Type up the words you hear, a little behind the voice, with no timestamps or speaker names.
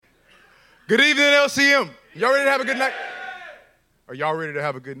Good evening, LCM. Y'all ready to have a good night? Are y'all ready to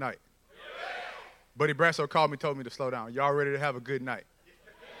have a good night? Buddy Brasso called me, told me to slow down. Y'all ready to have a good night?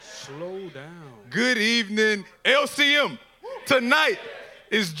 Slow down. Good evening, LCM. Tonight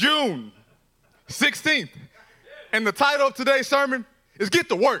is June 16th. And the title of today's sermon is Get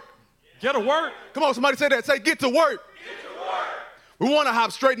to Work. Get to work. Come on, somebody say that. Say, get to work. Get to work. We want to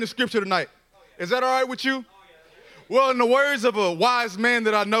hop straight into scripture tonight. Is that all right with you? Well, in the words of a wise man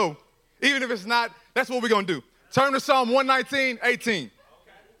that I know, even if it's not, that's what we're going to do. Turn to Psalm 119:18.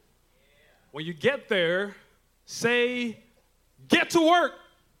 When you get there, say, get to work.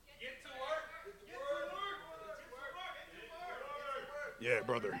 Get to work. Get to work. Yeah,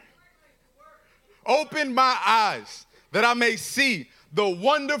 brother. Open my eyes that I may see the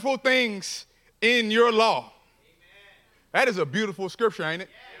wonderful things in your law. That is a beautiful scripture, ain't it?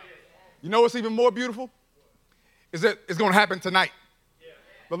 You know what's even more beautiful? Is that it's going to happen tonight.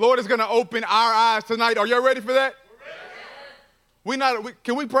 The Lord is going to open our eyes tonight. Are y'all ready for that?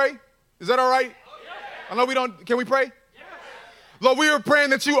 Can we pray? Is that all right? I know we don't. Can we pray? Lord, we are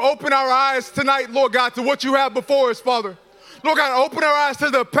praying that you open our eyes tonight, Lord God, to what you have before us, Father. Lord God, open our eyes to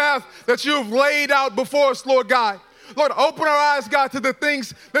the path that you have laid out before us, Lord God. Lord, open our eyes, God, to the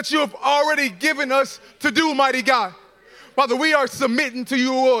things that you have already given us to do, mighty God. Father, we are submitting to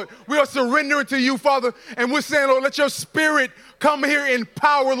you, Lord. We are surrendering to you, Father. And we're saying, Lord, let your spirit come here in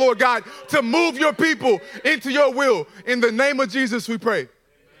power, Lord God, to move your people into your will. In the name of Jesus, we pray. Amen.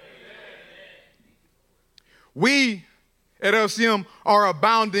 We at LCM are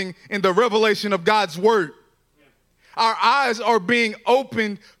abounding in the revelation of God's word. Our eyes are being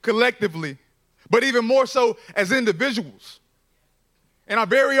opened collectively, but even more so as individuals. In our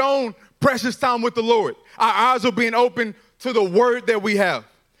very own precious time with the Lord, our eyes are being opened to the word that we have.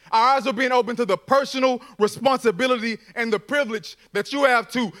 Our eyes are being opened to the personal responsibility and the privilege that you have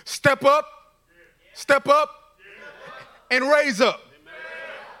to step up, and raise up.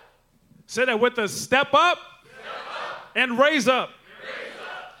 Say that with us, step up, and raise up.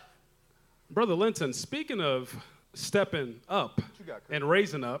 Brother Linton, speaking of stepping up and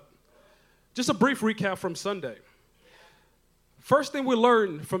raising up, just a brief recap from Sunday. First thing we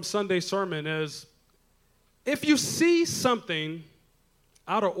learned from Sunday's sermon is if you see something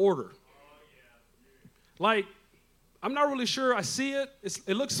out of order, like I'm not really sure I see it,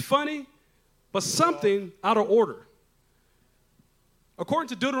 it looks funny, but something out of order. According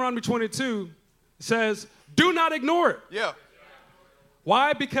to Deuteronomy 22, it says, do not ignore it. Yeah.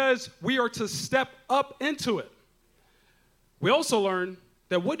 Why? Because we are to step up into it. We also learned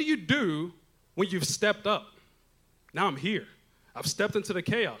that what do you do when you've stepped up? Now I'm here. I've stepped into the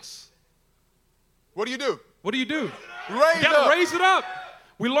chaos. What do you do? What do you do? Raise You gotta up. raise it up.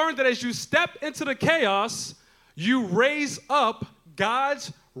 We learned that as you step into the chaos, you raise up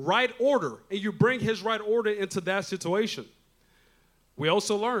God's right order, and you bring his right order into that situation. We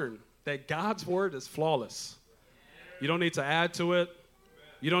also learned that God's word is flawless. You don't need to add to it.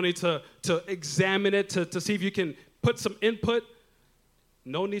 You don't need to examine it to see if you can put some input.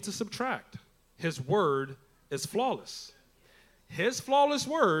 No need to subtract. His word is flawless. His flawless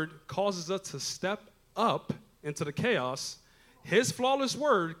word causes us to step up into the chaos. His flawless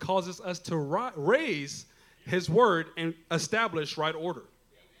word causes us to raise his word and establish right order.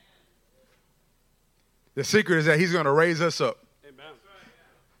 The secret is that he's going to raise us up. Amen.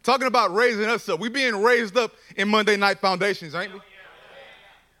 Talking about raising us up, we're being raised up in Monday Night Foundations, ain't we?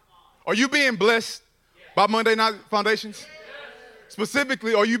 Are you being blessed by Monday Night Foundations?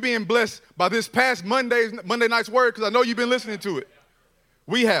 Specifically, are you being blessed by this past Monday night's word? Because I know you've been listening to it.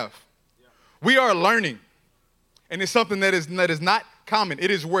 We have. We are learning. And it's something that is not common. It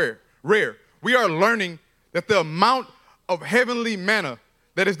is rare. We are learning that the amount of heavenly manna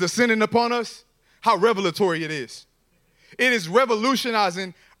that is descending upon us, how revelatory it is. It is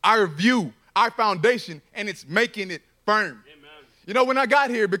revolutionizing our view, our foundation, and it's making it firm. Amen. You know, when I got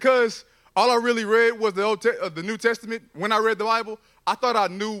here, because all I really read was the New Testament. When I read the Bible, I thought I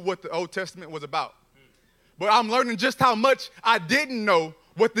knew what the Old Testament was about. But I'm learning just how much I didn't know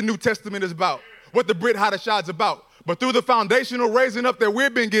what the New Testament is about, what the Brit Hadashah is about. But through the foundational raising up that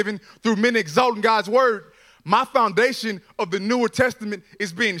we've been given through men exalting God's word, my foundation of the Newer Testament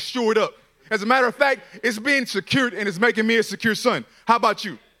is being shored up. As a matter of fact, it's being secured and it's making me a secure son. How about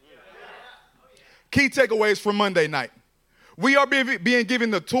you? Key takeaways from Monday night. We are being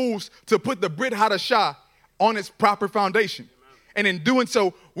given the tools to put the Brit Hadashah on its proper foundation. And in doing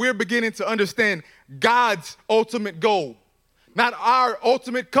so, we're beginning to understand God's ultimate goal. Not our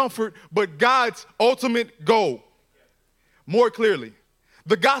ultimate comfort, but God's ultimate goal. More clearly,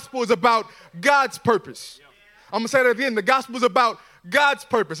 the gospel is about God's purpose. I'm going to say that again. The gospel is about God's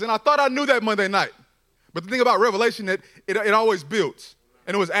purpose. And I thought I knew that Monday night. But the thing about Revelation, that it always builds.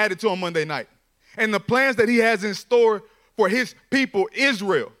 And it was added to on Monday night. And the plans that he has in store for his people,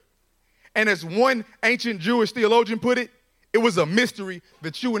 Israel. And as one ancient Jewish theologian put it, it was a mystery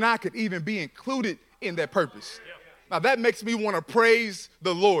that you and I could even be included in that purpose. Now that makes me want to praise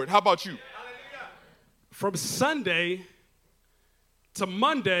the Lord. How about you? From Sunday to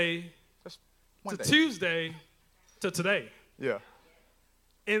Monday to Tuesday to today. Yeah.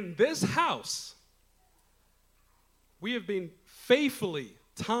 In this house, we have been faithfully,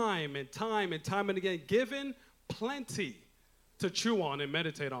 time and again, given plenty to chew on and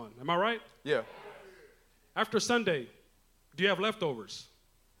meditate on. Am I right? Yeah. After Sunday, do you have leftovers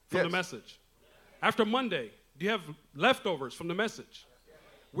from Yes. the message? After Monday, do you have leftovers from the message?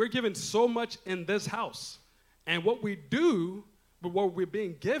 We're given so much in this house. And what we do with what we're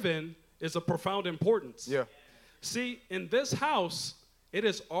being given is of profound importance. Yeah. See, in this house, it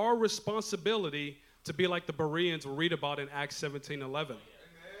is our responsibility to be like the Bereans we read about in Acts 17:11.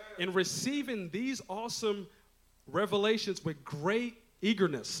 In receiving these awesome revelations with great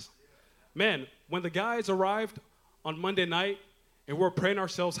eagerness. Man, when the guys arrived on Monday night and we're praying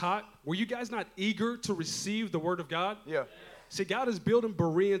ourselves hot, were you guys not eager to receive the word of God? Yeah. See, God is building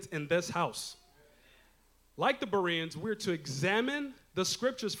Bereans in this house. Like the Bereans, we're to examine the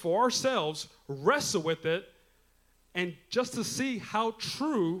scriptures for ourselves, wrestle with it, and just to see how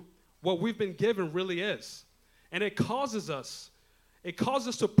true what we've been given really is. And it causes us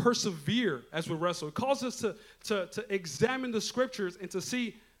to persevere as we wrestle. It causes us to examine the scriptures and to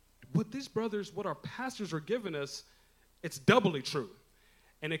see what these brothers, what our pastors are giving us, it's doubly true.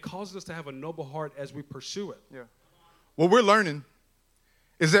 And it causes us to have a noble heart as we pursue it. Yeah. What we're learning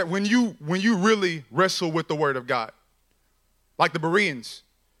is that when you really wrestle with the word of God, like the Bereans,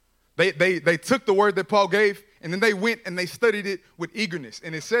 they took the word that Paul gave, and then they went and they studied it with eagerness.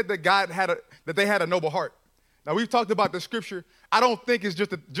 And it said that that they had a noble heart. Now, we've talked about the scripture. I don't think it's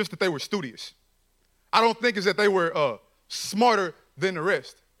just that they were studious. I don't think it's that they were smarter than the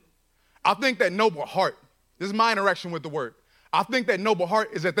rest. I think that noble heart, this is my interaction with the word. I think that noble heart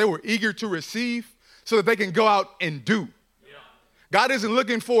is that they were eager to receive so that they can go out and do. Yeah. God isn't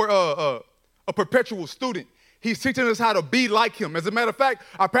looking for a perpetual student. He's teaching us how to be like him. As a matter of fact,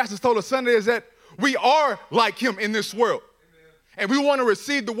 our pastors told us Sunday is that we are like him in this world. And we want to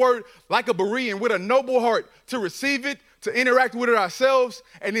receive the word like a Berean with a noble heart, to receive it, to interact with it ourselves,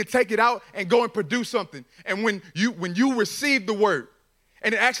 and then take it out and go and produce something. And when you receive the word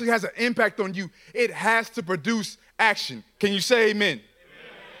and it actually has an impact on you, it has to produce action. Can you say amen? Amen.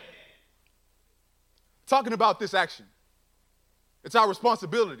 Talking about this action, it's our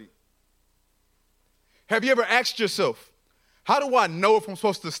responsibility. Have you ever asked yourself, how do I know if I'm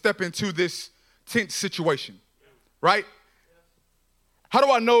supposed to step into this tense situation, right? How do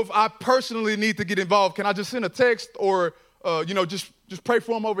I know if I personally need to get involved? Can I just send a text or, just pray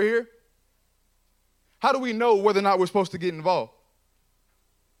for them over here? How do we know whether or not we're supposed to get involved?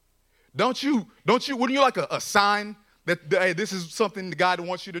 Wouldn't you like a sign that, hey, this is something that God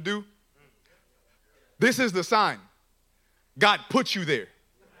wants you to do? This is the sign. God put you there.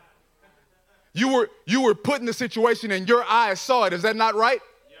 You were put in the situation and your eyes saw it. Is that not right?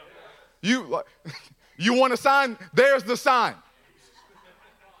 You want a sign? There's the sign.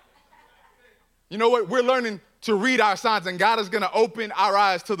 You know what? We're learning to read our signs, and God is going to open our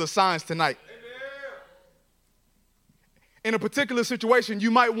eyes to the signs tonight. In a particular situation,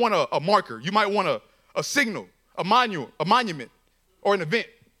 you might want a marker. You might want a signal, a monument, or an event.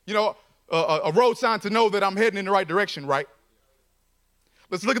 A road sign to know that I'm heading in the right direction, right?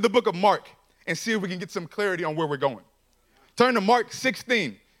 Let's look at the book of Mark and see if we can get some clarity on where we're going. Turn to Mark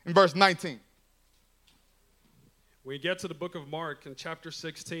 16 and verse 19. When you get to the book of Mark in chapter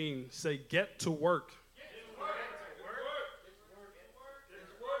 16, say, get to work.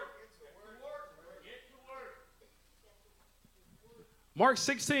 Mark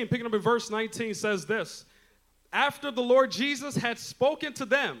 16, picking up in verse 19, says this. After the Lord Jesus had spoken to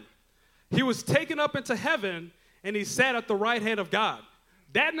them, he was taken up into heaven, and he sat at the right hand of God.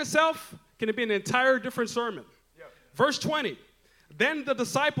 That in itself can be an entire different sermon. Yeah. Verse 20, then the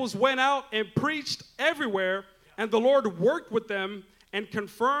disciples went out and preached everywhere, and the Lord worked with them and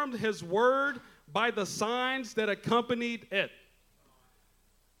confirmed his word by the signs that accompanied it.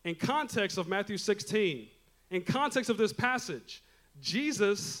 In context of Matthew 16, in context of this passage,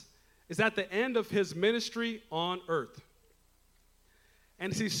 Jesus is at the end of his ministry on earth.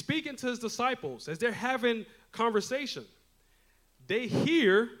 And as he's speaking to his disciples, as they're having conversation, they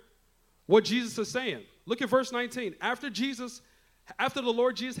hear what Jesus is saying. Look at verse 19. After the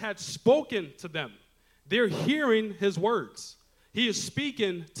Lord Jesus had spoken to them, they're hearing his words. He is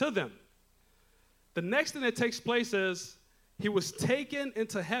speaking to them. The next thing that takes place is he was taken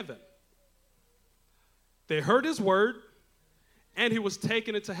into heaven. They heard his word, and he was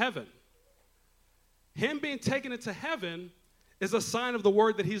taken into heaven. Him being taken into heaven is a sign of the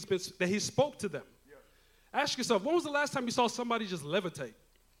word that he spoke to them. Yeah. Ask yourself, when was the last time you saw somebody just levitate?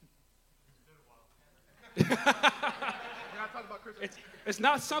 It's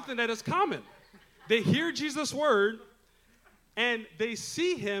not something that is common. They hear Jesus' word, and they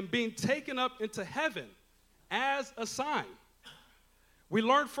see him being taken up into heaven as a sign. We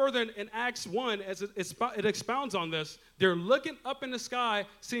learn further in Acts 1, as it expounds on this. They're looking up in the sky,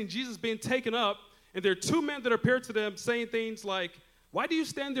 seeing Jesus being taken up, and there are two men that appear to them saying things like, why do you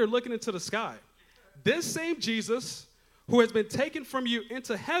stand there looking into the sky? This same Jesus, who has been taken from you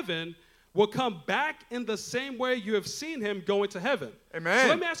into heaven, will come back in the same way you have seen him go into heaven. Amen. So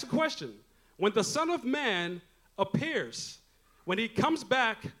let me ask a question. When the Son of Man appears, when he comes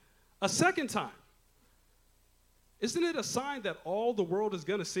back a second time, isn't it a sign that all the world is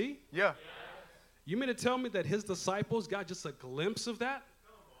going to see? Yeah. You mean to tell me that his disciples got just a glimpse of that?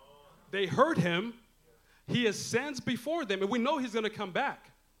 They heard him. He ascends before them, and we know he's going to come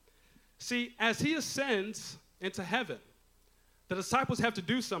back. See, as he ascends into heaven, the disciples have to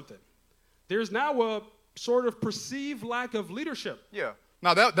do something. There's now a sort of perceived lack of leadership. Yeah.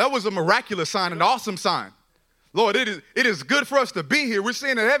 Now, that was a miraculous sign, an awesome sign. Lord, it is good for us to be here. We're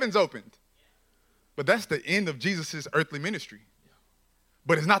seeing the heavens opened. But that's the end of Jesus' earthly ministry.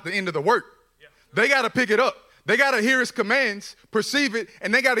 But it's not the end of the work. Yeah. They got to pick it up. They got to hear his commands, perceive it,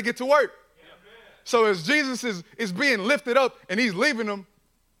 and they got to get to work. Yeah. So as Jesus is being lifted up and he's leaving them,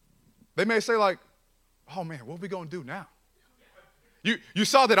 they may say like, oh man, what are we going to do now? You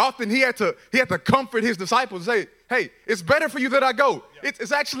saw that often he had to comfort his disciples and say, hey, it's better for you that I go. Yeah.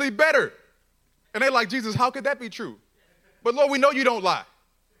 It's actually better. And they're like, Jesus, how could that be true? But Lord, we know you don't lie.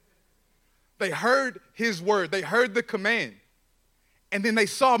 They heard his word. They heard the command. And then they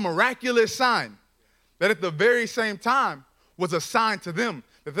saw a miraculous sign that at the very same time was a sign to them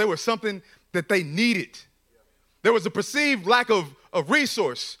that there was something that they needed. There was a perceived lack of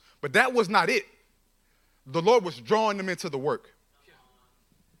resource, but that was not it. The Lord was drawing them into the work.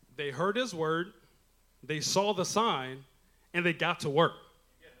 They heard his word, they saw the sign, and they got to work.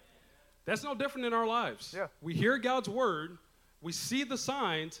 That's no different in our lives. Yeah. We hear God's word, we see the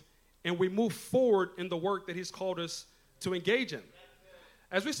signs, and we move forward in the work that he's called us to engage in.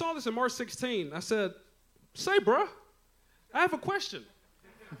 As we saw this in Mark 16, I said, say, bruh, I have a question.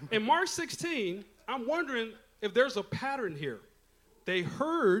 In Mark 16, I'm wondering if there's a pattern here. They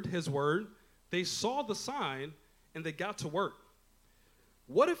heard his word, they saw the sign, and they got to work.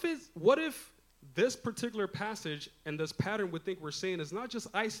 What if this particular passage and this pattern we think we're seeing is not just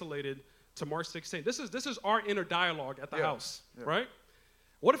isolated to Mark 16? This is our inner dialogue at the house, right?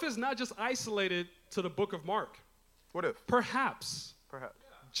 What if it's not just isolated to the book of Mark? What if? Perhaps.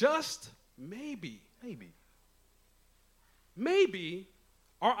 Just maybe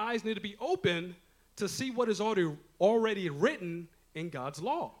our eyes need to be open to see what is already written in God's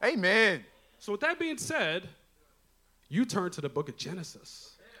law. Amen. So with that being said, you turn to the book of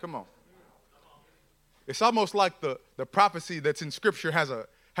Genesis. Come on. It's almost like the prophecy that's in Scripture has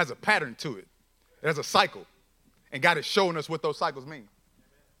a pattern to it. It has a cycle. And God is showing us what those cycles mean.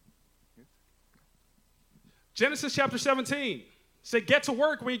 Genesis chapter 17. Say, get to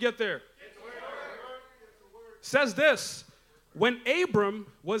work when you get there. Says this, when Abram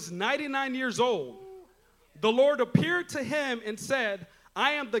was 99 years old, the Lord appeared to him and said,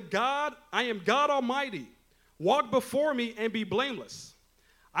 I am God Almighty. Walk before me and be blameless.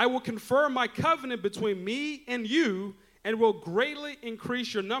 I will confirm my covenant between me and you and will greatly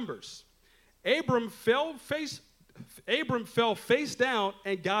increase your numbers. Abram fell face down,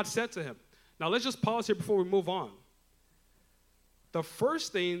 and God said to him. Now let's just pause here before we move on. The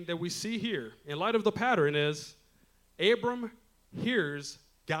first thing that we see here, in light of the pattern, is Abram hears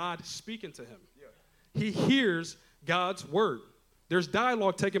God speaking to him. Yeah. He hears God's word. There's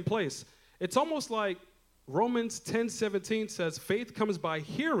dialogue taking place. It's almost like Romans 10:17 says, faith comes by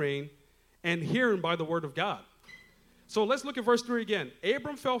hearing, and hearing by the word of God. So let's look at verse 3 again.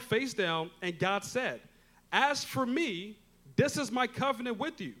 Abram fell face down, and God said, as for me, this is my covenant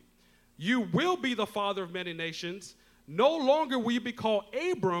with you. You will be the father of many nations. No longer will you be called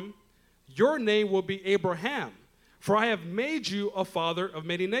Abram. Your name will be Abraham, for I have made you a father of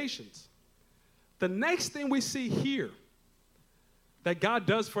many nations. The next thing we see here that God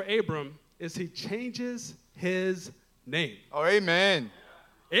does for Abram is he changes his name. Oh, amen.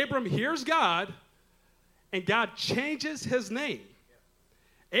 Abram hears God, and God changes his name.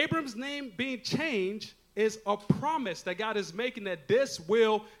 Abram's name being changed is a promise that God is making that this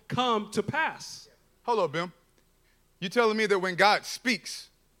will come to pass. Hold up, Bim. You telling me that when God speaks,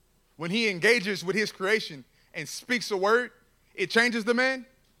 when he engages with his creation and speaks a word, it changes the man?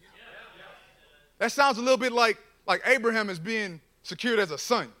 That sounds a little bit like Abraham is being secured as a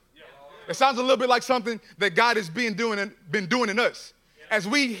son. It sounds a little bit like something that God has been doing in us. As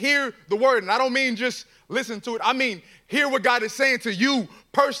we hear the word, and I don't mean just listen to it, I mean hear what God is saying to you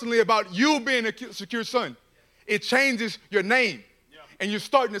personally about you being a secure son. It changes your name, and you're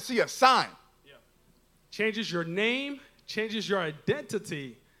starting to see a sign. Changes your name, changes your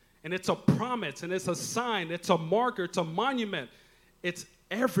identity, and it's a promise, and it's a sign, it's a marker, it's a monument, it's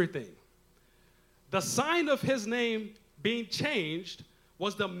everything. The sign of his name being changed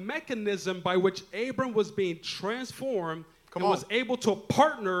was the mechanism by which Abram was being transformed and was able to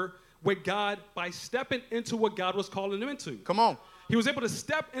partner with God by stepping into what God was calling him into. Come on. He was able to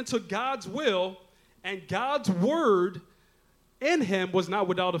step into God's will, and God's word in him was not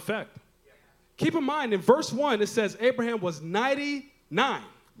without effect. Keep in mind, in verse 1, it says Abraham was 99.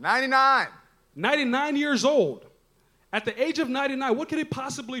 99 years old. At the age of 99, what could he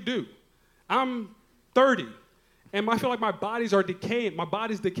possibly do? I'm 30, and I feel like my bodies are decaying. My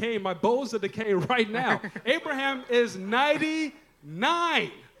body's decaying. My bones are decaying right now. Abraham is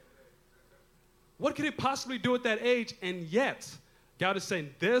 99. What could he possibly do at that age? And yet, God is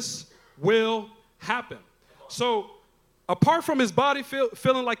saying, this will happen. So, apart from his body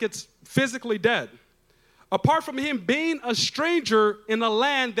feeling like it's physically dead, apart from him being a stranger in a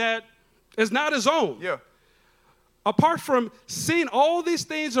land that is not his own, apart from seeing all these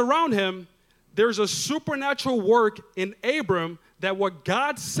things around him, there's a supernatural work in Abram that what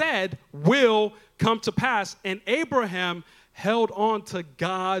God said will come to pass. And Abraham held on to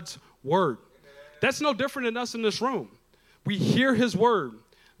God's word. That's no different than us in this room. We hear his word.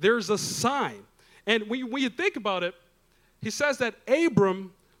 There's a sign. And when you think about it, he says that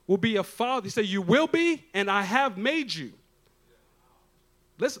Abram will be a father. He said, you will be, and I have made you.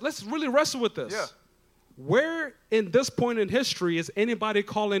 Let's really wrestle with this. Yeah. Where in this point in history is anybody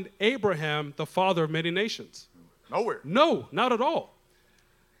calling Abraham the father of many nations? Nowhere. No, not at all.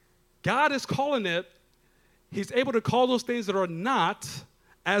 God is calling it, he's able to call those things that are not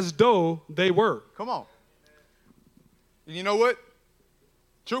as though they were. Come on. And you know what?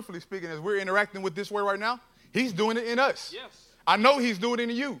 Truthfully speaking, as we're interacting with this word right now, he's doing it in us. Yes. I know he's doing it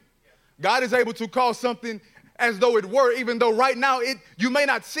in you. God is able to call something as though it were, even though right now you may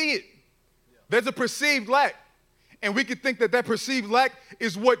not see it. There's a perceived lack. And we could think that perceived lack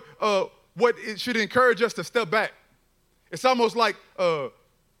is what it should encourage us to step back. It's almost like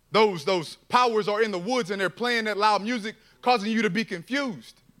those powers are in the woods and they're playing that loud music, causing you to be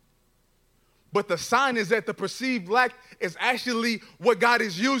confused. But the sign is that the perceived lack is actually what God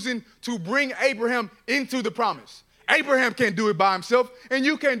is using to bring Abraham into the promise. Abraham can't do it by himself, and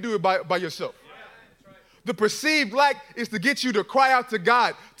you can't do it by yourself. The perceived lack is to get you to cry out to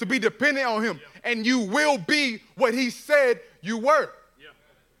God, to be dependent on him, and you will be what he said you were.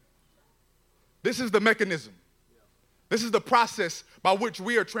 This is the mechanism. This is the process by which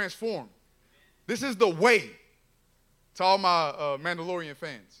we are transformed. This is the way, to all my Mandalorian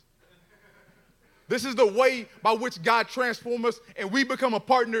fans. This is the way by which God transforms us and we become a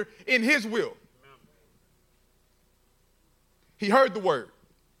partner in his will. He heard the word.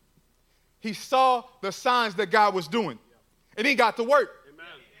 He saw the signs that God was doing. And he got to work. Amen.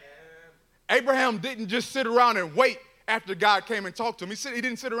 Abraham didn't just sit around and wait after God came and talked to him. He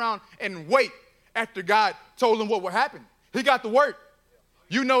didn't sit around and wait after God told him what would happen. He got to work.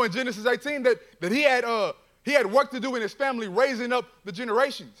 You know in Genesis 18 that he had work to do in his family, raising up the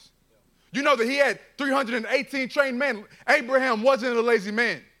generations. You know that he had 318 trained men. Abraham wasn't a lazy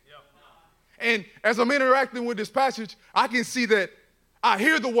man. And as I'm interacting with this passage, I can see that I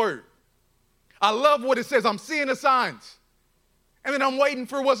hear the word. I love what it says. I'm seeing the signs. And then I'm waiting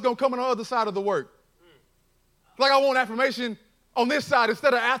for what's going to come on the other side of the work. It's like I want affirmation on this side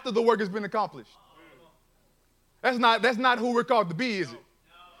instead of after the work has been accomplished. That's not who we're called to be, is it?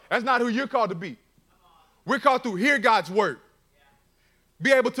 That's not who you're called to be. We're called to hear God's word.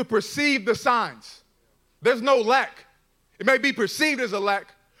 Be able to perceive the signs. There's no lack. It may be perceived as a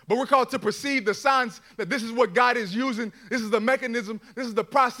lack, but we're called to perceive the signs that this is what God is using. This is the mechanism. This is the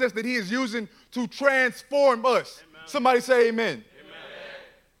process that he is using to transform us. Amen. Somebody say amen. Amen.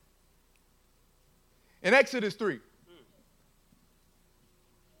 In Exodus 3,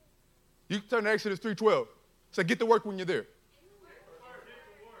 you can turn to Exodus 3:12. Say, get to work when you're there.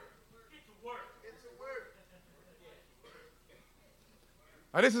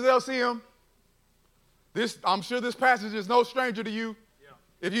 Now, this is LCM. I'm sure this passage is no stranger to you. Yeah.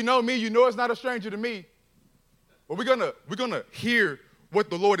 If you know me, you know it's not a stranger to me. But we're gonna hear what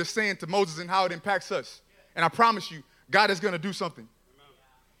the Lord is saying to Moses and how it impacts us. And I promise you, God is gonna do something.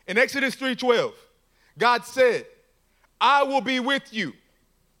 In Exodus 3:12, God said, I will be with you.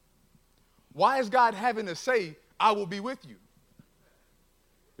 Why is God having to say, I will be with you?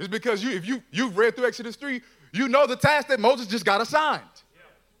 It's because if you've read through Exodus 3, you know the task that Moses just got assigned.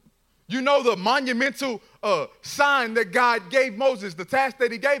 You know the monumental sign that God gave Moses, the task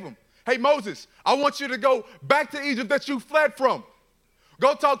that he gave him. Hey, Moses, I want you to go back to Egypt that you fled from.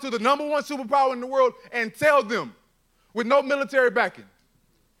 Go talk to the number one superpower in the world and tell them, with no military backing,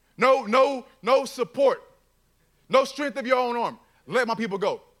 no support, no strength of your own arm, let my people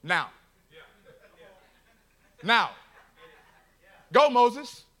go now. Now. Go,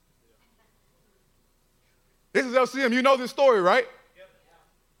 Moses. This is LCM. You know this story, right?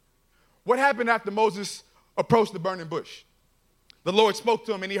 What happened after Moses approached the burning bush? The Lord spoke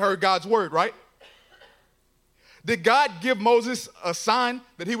to him and he heard God's word, right? Did God give Moses a sign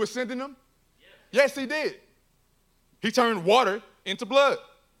that he was sending him? Yes, he did. He turned water into blood.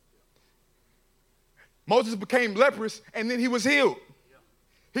 Moses became leprous and then he was healed.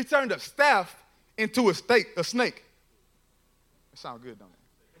 He turned a staff into a snake. That sounds good, don't it?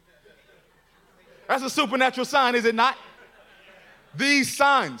 That's a supernatural sign, is it not? These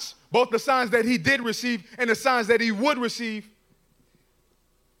signs, both the signs that he did receive and the signs that he would receive,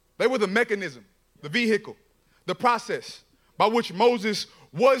 they were the mechanism, the vehicle, the process by which Moses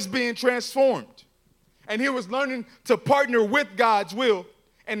was being transformed. And he was learning to partner with God's will,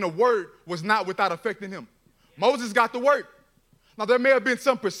 and the word was not without affecting him. Moses got the word. Now, there may have been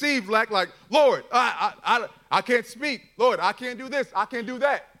some perceived lack, like, Lord, I can't speak. Lord, I can't do this. I can't do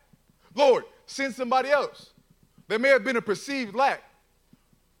that. Lord, send somebody else. There may have been a perceived lack,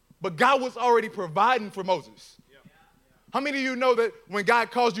 but God was already providing for Moses. How many of you know that when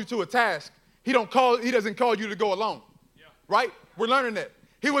God calls you to a task, he doesn't call you to go alone, right? We're learning that.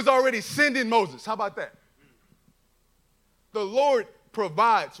 He was already sending Moses. How about that? The Lord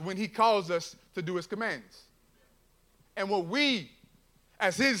provides when he calls us to do his commands. And what we,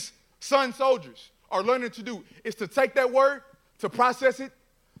 as his son soldiers, are learning to do is to take that word, to process it,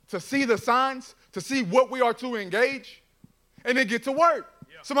 to see the signs, to see what we are to engage, and then get to work.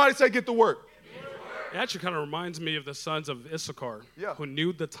 Somebody say, get to work. It actually kind of reminds me of the sons of Issachar, who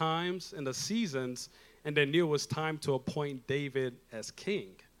knew the times and the seasons, and they knew it was time to appoint David as king.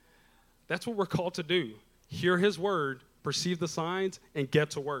 That's what we're called to do. Hear his word, perceive the signs, and get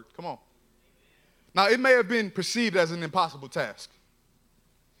to work. Come on. Now, it may have been perceived as an impossible task.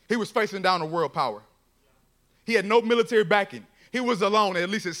 He was facing down a world power. He had no military backing. He was alone, at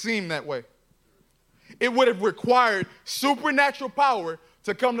least it seemed that way. It would have required supernatural power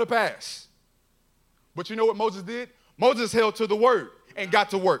to come to pass. But you know what Moses did? Moses held to the word and got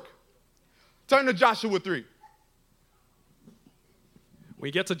to work. Turn to Joshua 3. When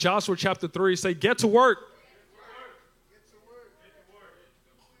you get to Joshua chapter 3, say, get to work.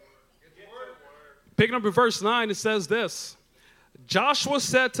 Picking up in verse 9, it says this. Joshua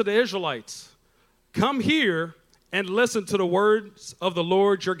said to the Israelites, come here and listen to the words of the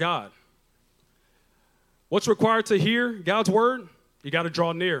Lord your God. What's required to hear God's word? You got to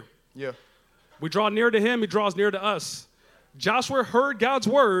draw near. Yeah. We draw near to him, he draws near to us. Joshua heard God's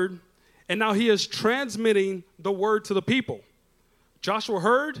word, and now he is transmitting the word to the people. Joshua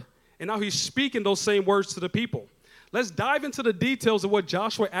heard, and now he's speaking those same words to the people. Let's dive into the details of what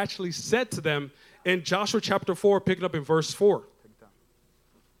Joshua actually said to them in Joshua chapter 4, picking up in verse 4.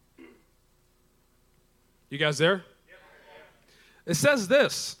 You guys there? It says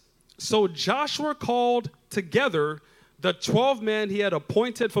this. So Joshua called together the 12 men he had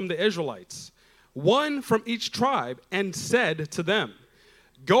appointed from the Israelites, one from each tribe, and said to them,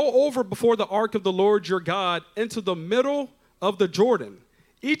 go over before the ark of the Lord your God into the middle of the Jordan.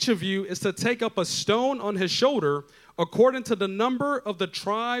 Each of you is to take up a stone on his shoulder according to the number of the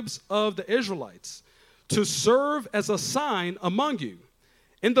tribes of the Israelites, to serve as a sign among you.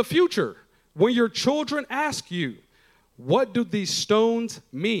 In the future, when your children ask you, what do these stones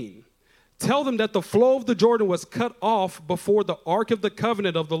mean? Tell them that the flow of the Jordan was cut off before the ark of the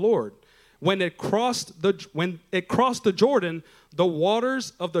covenant of the Lord. When it crossed the Jordan, the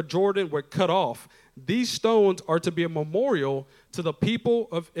waters of the Jordan were cut off. These stones are to be a memorial to the people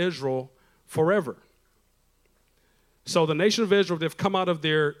of Israel forever. So the nation of Israel, they've come out of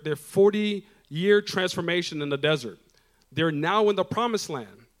their 40-year transformation in the desert. They're now in the promised land.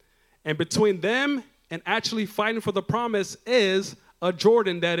 And between them and actually fighting for the promise is a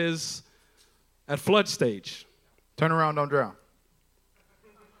Jordan that is at flood stage. Turn around, don't drown.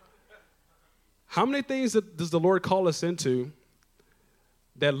 How many things does the Lord call us into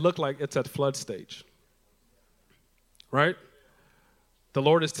that look like it's at flood stage? right? The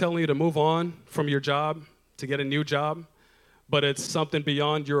Lord is telling you to move on from your job, to get a new job, but it's something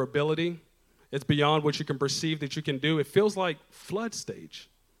beyond your ability. It's beyond what you can perceive that you can do. It feels like flood stage.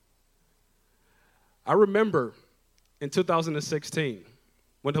 I remember in 2016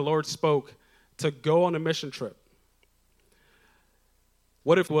 when the Lord spoke to go on a mission trip.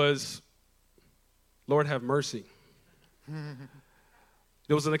 What if it was, Lord, have mercy?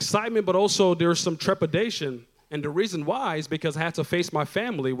 There was an excitement, but also there was some trepidation. And the reason why is because I had to face my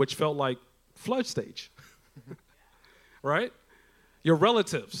family, which felt like flood stage. Right? Your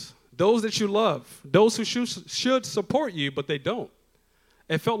relatives, those that you love, those who should support you, but they don't.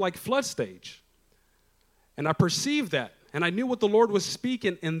 It felt like flood stage. And I perceived that. And I knew what the Lord was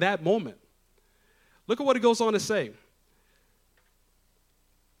speaking in that moment. Look at what he goes on to say.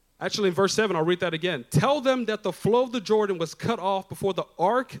 Actually, in verse 7, I'll read that again. Tell them that the flow of the Jordan was cut off before the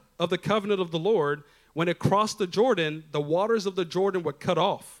ark of the covenant of the Lord. When it crossed the Jordan, the waters of the Jordan were cut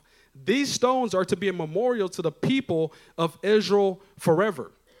off. These stones are to be a memorial to the people of Israel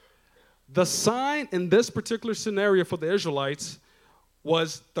forever. The sign in this particular scenario for the Israelites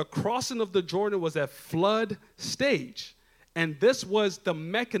was the crossing of the Jordan was at flood stage. And this was the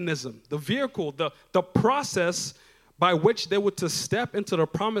mechanism, the vehicle, the process by which they were to step into the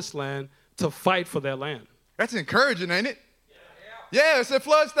promised land to fight for their land. That's encouraging, ain't it? Yeah, it's at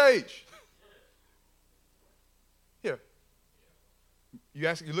flood stage. Here.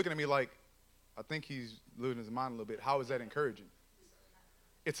 You're looking at me like, I think he's losing his mind a little bit. How is that encouraging?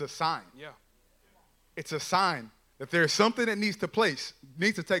 It's a sign. Yeah. It's a sign that there's something that needs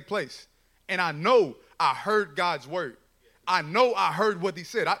to take place. And I know I heard God's word. I know I heard what he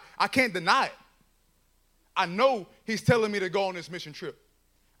said. I can't deny it. I know he's telling me to go on this mission trip.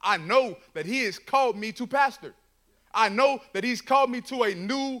 I know that he has called me to pastor. I know that he's called me to a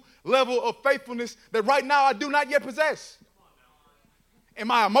new level of faithfulness that right now I do not yet possess. And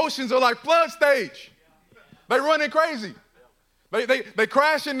my emotions are like flood stage. They running crazy. They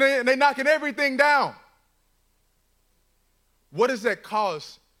crashing and they knocking everything down. What does that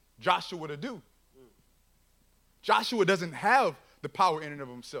cause Joshua to do? Joshua doesn't have the power in and of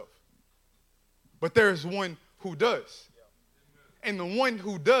himself. But there's one who does. And the one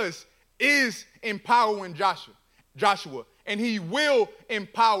who does is empowering Joshua. And he will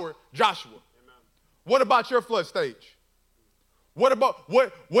empower Joshua. Amen. What about your flood stage?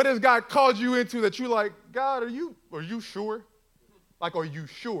 What has God called you into that you like, God, are you sure? Like, are you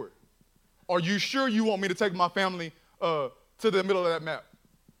sure? Are you sure you want me to take my family to the middle of that map?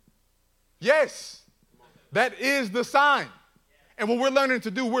 Yes. That is the sign. And what we're learning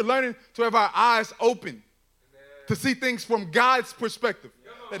to do, we're learning to have our eyes open to see things from God's perspective.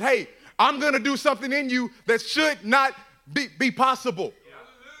 That, hey, I'm going to do something in you that should not be possible.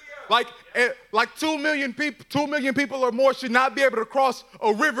 Like 2 million people or more should not be able to cross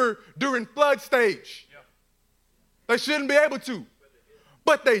a river during flood stage. They shouldn't be able to.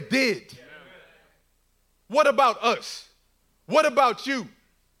 But they did. What about us? What about you?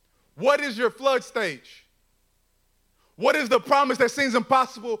 What is your flood stage? What is the promise that seems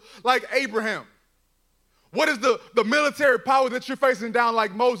impossible like Abraham? What is the military power that you're facing down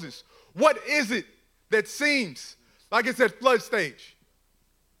like Moses? What is it that seems like it's at flood stage?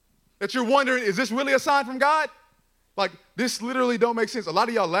 That you're wondering, is this really a sign from God? Like, this literally don't make sense. A lot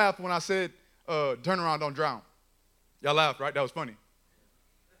of y'all laughed when I said, turn around, don't drown. Y'all laughed, right? That was funny.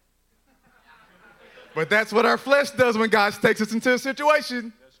 But that's what our flesh does when God takes us into a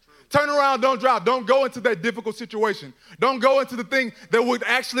situation. Turn around, don't drown. Don't go into that difficult situation. Don't go into the thing that would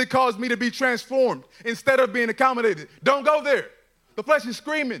actually cause me to be transformed instead of being accommodated. Don't go there. The flesh is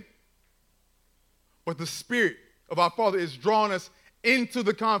screaming. But the Spirit of our Father is drawing us into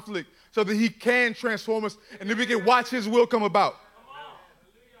the conflict so that he can transform us and then we can watch his will come about.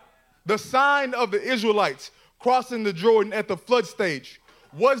 The sign of the Israelites crossing the Jordan at the flood stage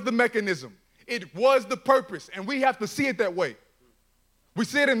was the mechanism. It was the purpose, and we have to see it that way. We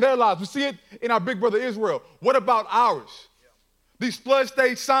see it in their lives. We see it in our big brother Israel. What about ours? These flood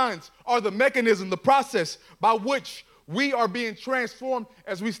stage signs are the mechanism, the process by which we are being transformed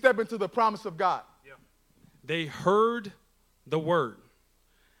as we step into the promise of God. They heard the word.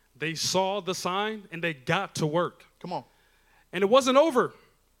 They saw the sign, and they got to work. Come on. And it wasn't over.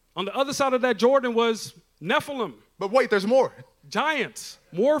 On the other side of that Jordan was Nephilim. But wait, there's more. Giants.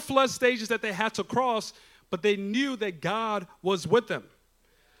 More flood stages that they had to cross, but they knew that God was with them.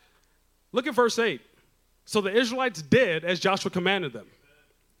 Look at verse 8. So the Israelites did as Joshua commanded them.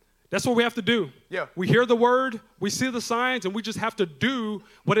 That's what we have to do. Yeah. We hear the word, we see the signs, and we just have to do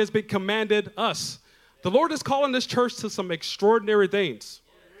what has been commanded us. The Lord is calling this church to some extraordinary things,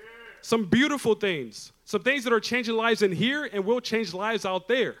 some beautiful things, Some things that are changing lives in here and will change lives out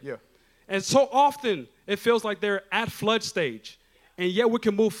there. Yeah. And so often it feels like they're at flood stage. And yet we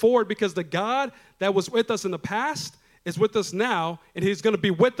can move forward because the God that was with us in the past is with us now, and he's going to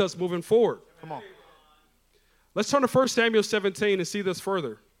be with us moving forward. Come on. Let's turn to 1 Samuel 17 and see this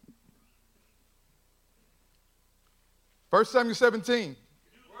further. 1 Samuel 17,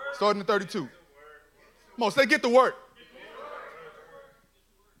 starting at 32. Come on, say get to work.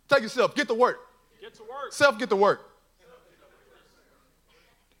 Take yourself, get to work. Get to work. Self, get to work.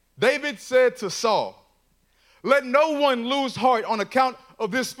 David said to Saul, let no one lose heart on account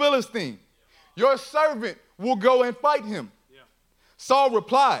of this Philistine. Your servant will go and fight him. Yeah. Saul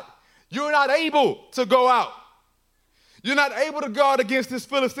replied, you're not able to go out. You're not able to go out against this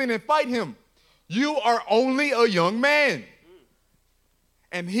Philistine and fight him. You are only a young man.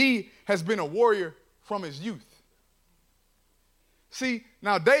 And he has been a warrior from his youth. See,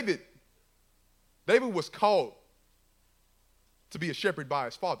 now David was called to be a shepherd by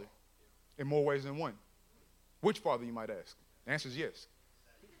his father in more ways than one. Which father, you might ask? The answer is yes.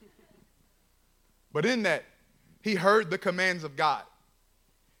 But in that, he heard the commands of God.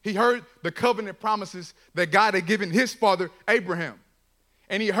 He heard the covenant promises that God had given his father, Abraham.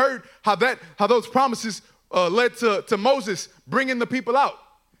 And he heard how those promises led to Moses bringing the people out.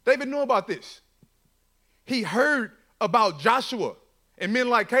 David knew about this. He heard about Joshua and men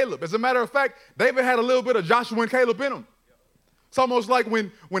like Caleb. As a matter of fact, David had a little bit of Joshua and Caleb in him. It's almost like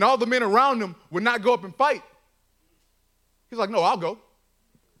when all the men around him would not go up and fight. He's like, no, I'll go.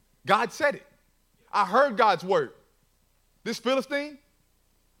 God said it. I heard God's word. This Philistine,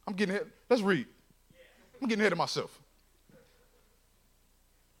 I'm getting ahead. Let's read. I'm getting ahead of myself.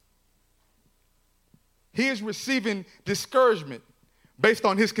 He is receiving discouragement based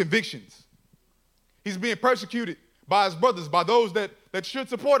on his convictions. He's being persecuted by his brothers, by those that should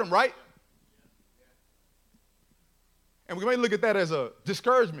support him, right? And we may look at that as a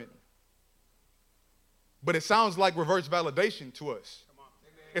discouragement. But it sounds like reverse validation to us.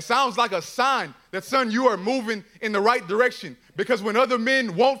 It sounds like a sign that, son, you are moving in the right direction. Because when other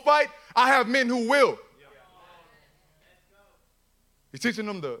men won't fight, I have men who will. He's teaching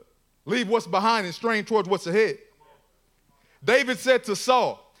them to leave what's behind and strain towards what's ahead. David said to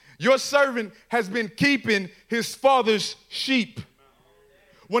Saul, your servant has been keeping his father's sheep.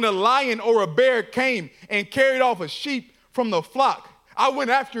 When a lion or a bear came and carried off a sheep from the flock, I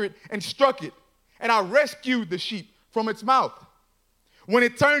went after it and struck it, and I rescued the sheep from its mouth. When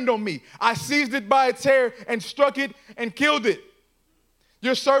it turned on me, I seized it by its hair and struck it and killed it.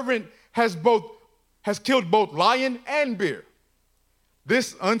 Your servant has killed both lion and bear.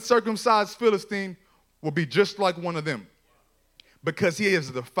 This uncircumcised Philistine will be just like one of them, because he has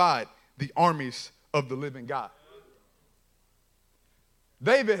defied the armies of the living God.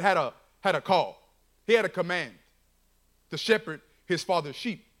 David had a call. He had a command to shepherd his father's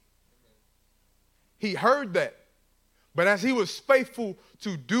sheep. He heard that. But as he was faithful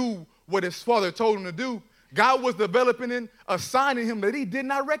to do what his father told him to do, God was developing a sign in him that he did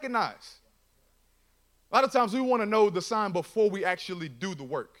not recognize. A lot of times we want to know the sign before we actually do the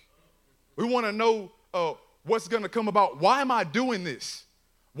work. We want to know what's going to come about. Why am I doing this?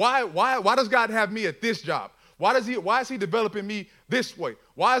 Why does God have me at this job? Why is he developing me this way?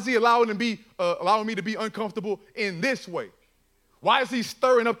 Why is he allowing me to be uncomfortable in this way? Why is he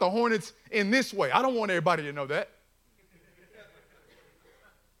stirring up the hornets in this way? I don't want everybody to know that.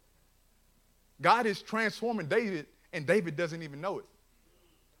 God is transforming David, and David doesn't even know it.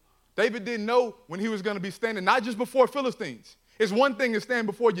 David didn't know when he was going to be standing, not just before Philistines. It's one thing to stand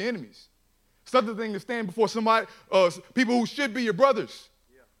before your enemies. It's another thing to stand before somebody, people who should be your brothers,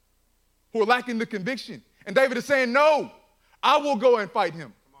 who are lacking the conviction. And David is saying, no, I will go and fight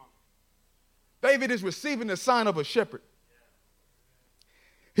him. David is receiving the sign of a shepherd.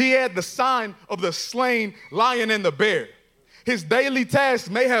 He had the sign of the slain lion and the bear. His daily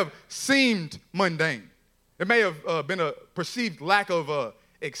tasks may have seemed mundane. It may have been a perceived lack of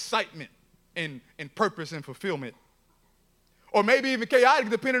excitement and purpose and fulfillment. Or maybe even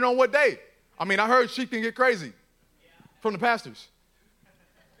chaotic, depending on what day. I mean, I heard sheep can get crazy from the pastors.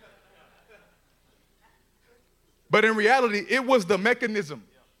 But in reality, it was the mechanism.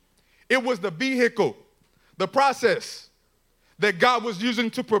 It was the vehicle, the process that God was using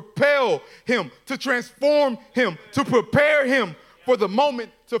to propel him, to transform him, to prepare him for the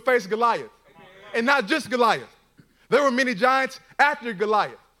moment to face Goliath. And not just Goliath. There were many giants after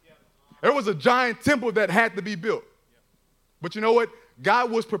Goliath. There was a giant temple that had to be built. But you know what?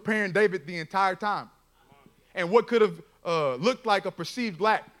 God was preparing David the entire time. And what could have looked like a perceived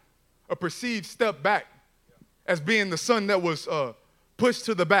lack, a perceived step back, as being the son that was pushed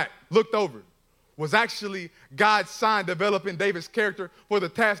to the back, looked over, was actually God's sign developing David's character for the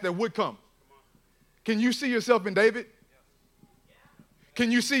task that would come. Can you see yourself in David?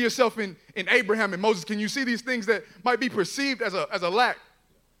 Can you see yourself in Abraham and Moses? Can you see these things that might be perceived as a lack?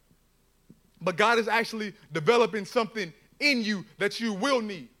 But God is actually developing something in you that you will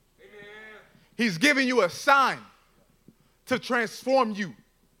need. Amen. He's giving you a sign to transform you,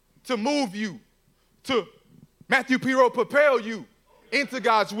 to move you, to Matthew Piro propel you into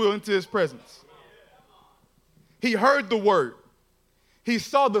God's will, into his presence. He heard the word. He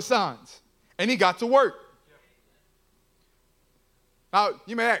saw the signs, and he got to work. Now,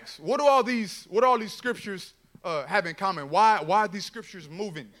 you may ask, what do all these scriptures have in common? Why are these scriptures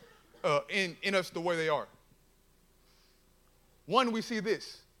moving in us the way they are? One, we see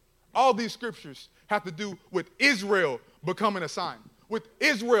this. All these scriptures have to do with Israel becoming a sign, with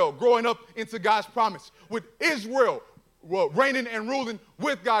Israel growing up into God's promise, with Israel reigning and ruling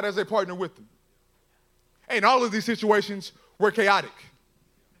with God as a partner with him. And all of these situations were chaotic.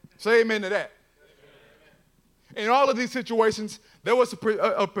 Say amen to that. In all of these situations, there was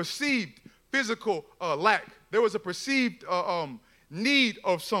a perceived physical lack. There was a perceived need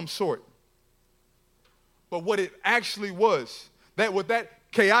of some sort. But what it actually was, that what that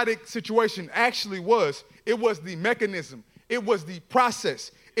chaotic situation actually was, it was the mechanism. It was the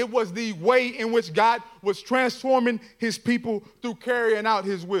process. It was the way in which God was transforming his people through carrying out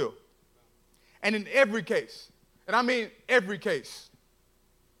his will. And in every case, and I mean every case,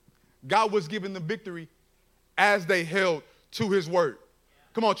 God was giving them victory as they held to his word.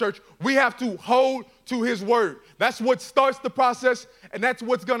 Come on, church. We have to hold to his word. That's what starts the process, and that's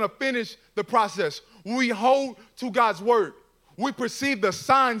what's going to finish the process. When we hold to God's word, we perceive the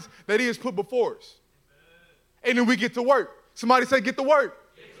signs that he has put before us. And then we get to work. Somebody say, get to work.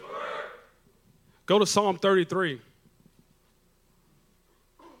 Get to work. Go to Psalm 33.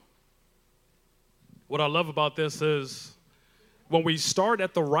 What I love about this is when we start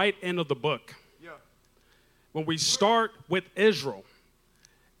at the right end of the book, when we start with Israel,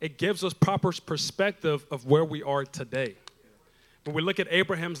 it gives us proper perspective of where we are today. When we look at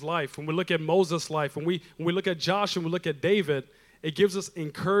Abraham's life, when we look at Moses' life, when we look at Joshua, when we look at David, it gives us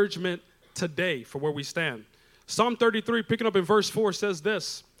encouragement today for where we stand. Psalm 33, picking up in verse 4, says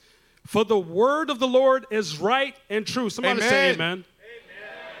this: "For the word of the Lord is right and true." Somebody say amen. Amen.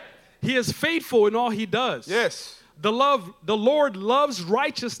 He is faithful in all he does. Yes. The Lord loves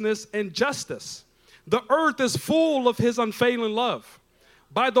righteousness and justice. The earth is full of his unfailing love.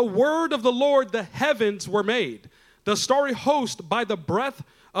 By the word of the Lord the heavens were made, the starry host by the breath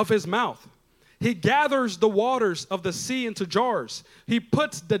of his mouth. He gathers the waters of the sea into jars. He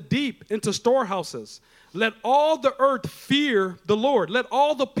puts the deep into storehouses. Let all the earth fear the Lord. Let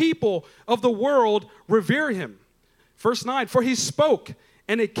all the people of the world revere him. Verse 9, for he spoke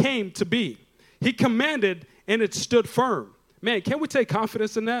and it came to be. He commanded and it stood firm. Man, can we take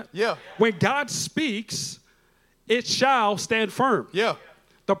confidence in that? Yeah. When God speaks, it shall stand firm. Yeah.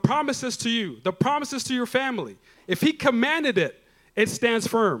 The promises to you, the promises to your family, if he commanded it, it stands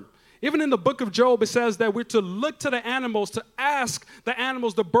firm. Even in the book of Job, it says that we're to look to the animals, to ask the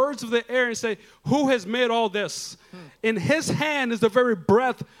animals, the birds of the air, and say, who has made all this? In his hand is the very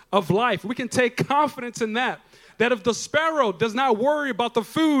breath of life. We can take confidence in that if the sparrow does not worry about the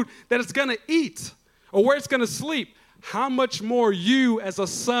food that it's going to eat or where it's going to sleep, how much more you as a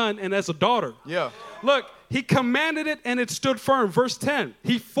son and as a daughter? Yeah. Look, he commanded it and it stood firm. Verse 10,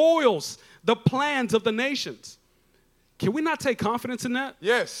 he foils the plans of the nations. Can we not take confidence in that?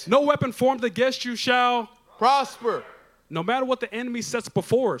 Yes. No weapon formed against you shall prosper. No matter what the enemy sets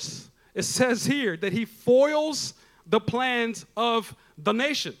before us. It says here that he foils the plans of the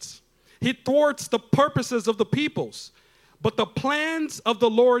nations. He thwarts the purposes of the peoples. But the plans of the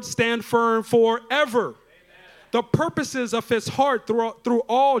Lord stand firm forever. Amen. The purposes of his heart through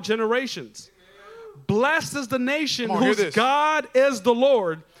all generations. Blessed is the nation whose God is the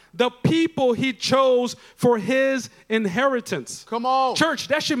Lord, the people he chose for his inheritance. Come on. Church,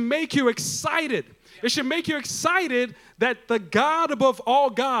 that should make you excited. It should make you excited that the God above all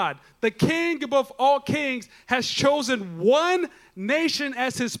God, the King above all kings, has chosen one nation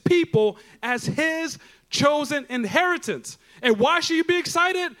as his people, as his chosen inheritance. And why should you be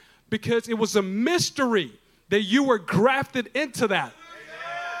excited? Because it was a mystery that you were grafted into that.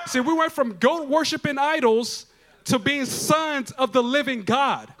 See, we went from goat worshiping idols to being sons of the living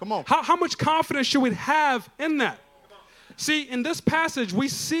God. Come on. How much confidence should we have in that? See, in this passage, we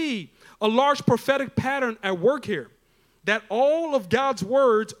see a large prophetic pattern at work here, that all of God's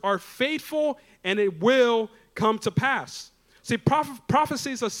words are faithful and it will come to pass. See,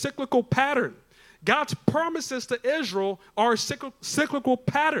 prophecy is a cyclical pattern. God's promises to Israel are a cyclical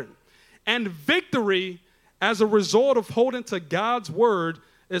pattern. And victory as a result of holding to God's word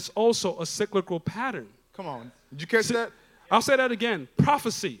is also a cyclical pattern. Come on. Did you catch that? I'll say that again.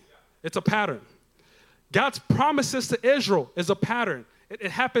 Prophecy, it's a pattern. God's promises to Israel is a pattern. It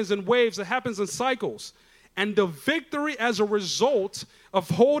happens in waves. It happens in cycles. And the victory as a result of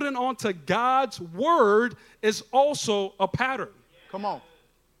holding on to God's word is also a pattern. Come on.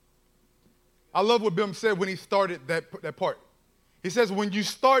 I love what Bim said when he started that part. He says, when you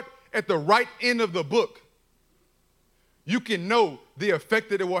start at the right end of the book, you can know the effect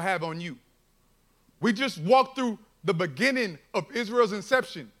that it will have on you. We just walked through the beginning of Israel's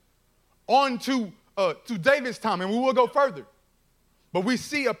inception on to David's time, and we will go further. But we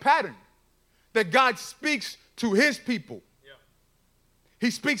see a pattern that God speaks to his people. Yeah.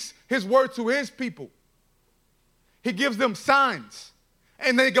 He speaks his word to his people. He gives them signs,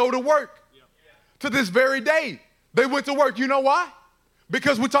 and they go to work. Yeah. To this very day, they went to work. You know why?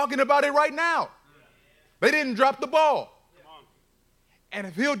 Because we're talking about it right now. Yeah. They didn't drop the ball. And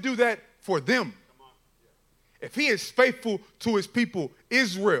if he'll do that for them, if he is faithful to his people,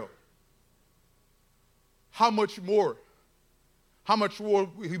 Israel, how much more will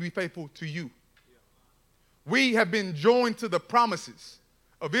he be faithful to you? We have been joined to the promises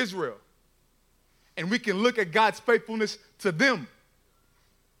of Israel, and we can look at God's faithfulness to them,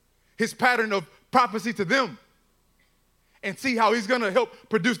 his pattern of prophecy to them, and see how he's going to help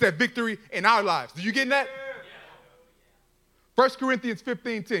produce that victory in our lives. Do you get that? 1 Corinthians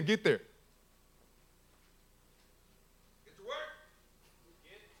 15:10. Get there. Get to work.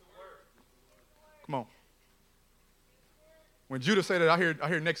 Get to work. Come on. When Judah said that, I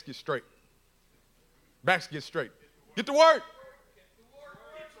hear necks get straight. Backs get straight. Get to work.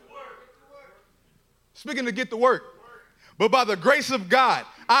 Speaking of get to work. But by the grace of God,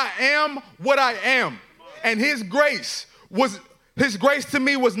 I am what I am. And his grace to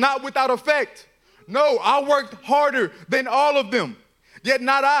me was not without effect. No, I worked harder than all of them. Yet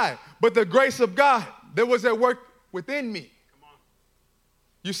not I, but the grace of God that was at work within me.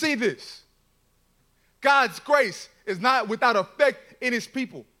 You see this? God's grace is not without effect in his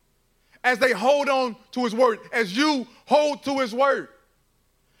people. As they hold on to his word, as you hold to his word,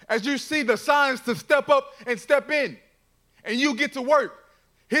 as you see the signs to step up and step in, and you get to work,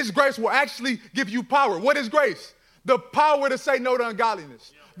 his grace will actually give you power. What is grace? The power to say no to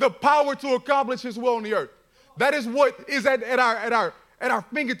ungodliness. The power to accomplish his will on the earth. That is what is at our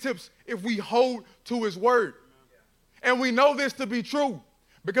fingertips if we hold to his word. And we know this to be true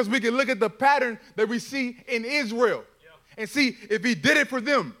because we can look at the pattern that we see in Israel and see if he did it for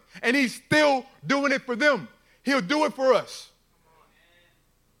them and he's still doing it for them, he'll do it for us.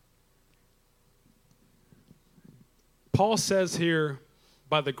 Paul says here,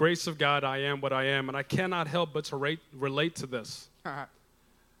 by the grace of God, I am what I am, and I cannot help but to relate to this.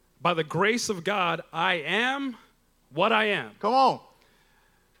 By the grace of God, I am what I am. Come on.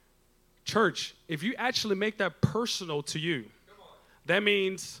 Church, if you actually make that personal to you, that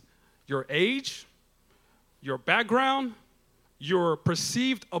means your age, your background, your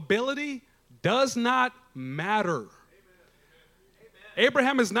perceived ability does not matter. Amen.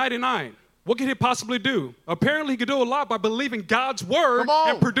 Abraham is 99. What could he possibly do? Apparently, he could do a lot by believing God's word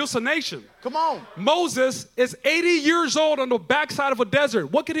and produce a nation. Come on. Moses is 80 years old on the backside of a desert.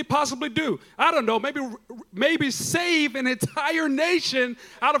 What could he possibly do? I don't know. Maybe save an entire nation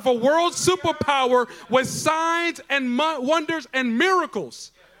out of a world superpower with signs and wonders and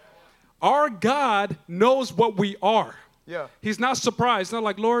miracles. Our God knows what we are. Yeah. He's not surprised. Not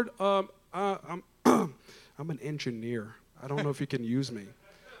like, Lord, I'm an engineer. I don't know if you can use me.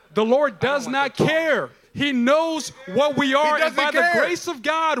 The Lord does not care. He knows what we are. And by the grace of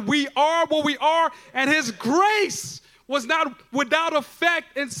God, we are what we are. And his grace was not without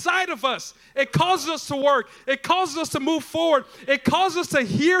effect inside of us. It causes us to work. It causes us to move forward. It causes us to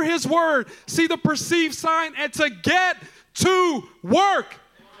hear his word, see the perceived sign, and to get to work.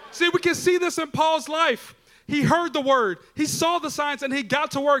 See, we can see this in Paul's life. He heard the word. He saw the signs, and he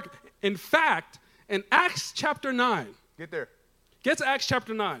got to work. In fact, in Acts chapter 9. Get there. Get to Acts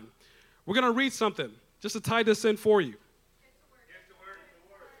chapter 9. We're going to read something just to tie this in for you.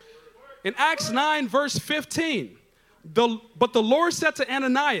 In Acts 9, verse 15, but the Lord said to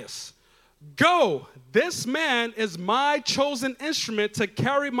Ananias, "Go, this man is my chosen instrument to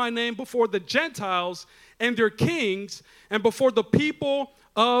carry my name before the Gentiles and their kings and before the people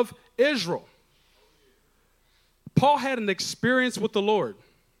of Israel." Paul had an experience with the Lord.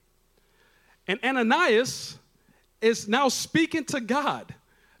 And Ananias is now speaking to God.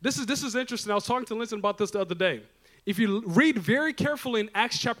 This is interesting. I was talking to Lincoln about this the other day. If you read very carefully in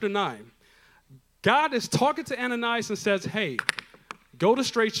Acts chapter 9, God is talking to Ananias and says, hey, go to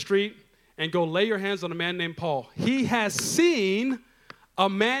Straight Street and go lay your hands on a man named Paul. He has seen a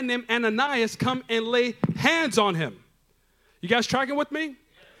man named Ananias come and lay hands on him. You guys tracking with me?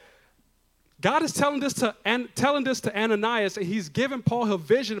 God is telling this to Ananias, and he's given Paul a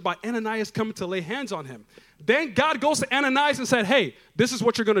vision about Ananias coming to lay hands on him. Then God goes to Ananias and said, hey, this is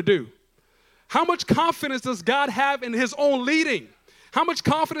what you're going to do. How much confidence does God have in his own leading? How much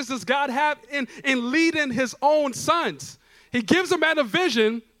confidence does God have in leading his own sons? He gives a man a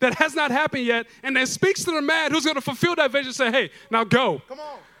vision that has not happened yet, and then speaks to the man who's going to fulfill that vision and say, hey, now go. Come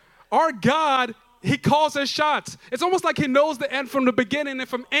on. Our God, he calls his shots. It's almost like he knows the end from the beginning, and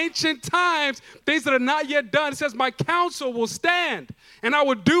from ancient times, things that are not yet done. It says, my counsel will stand, and I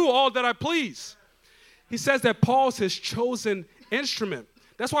will do all that I please. He says that Paul's his chosen instrument.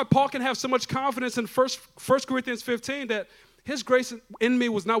 That's why Paul can have so much confidence in 1 Corinthians 15 that his grace in me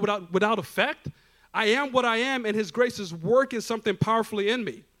was not without effect. I am what I am, and his grace is working something powerfully in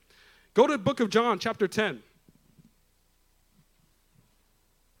me. Go to the book of John, chapter 10.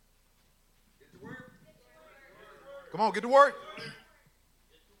 Come on, get to work.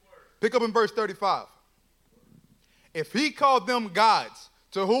 Pick up in verse 35. If he called them gods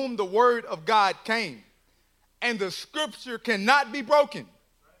to whom the word of God came, and the scripture cannot be broken,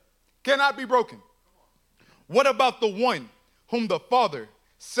 what about the one whom the Father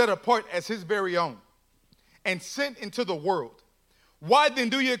set apart as his very own and sent into the world? Why then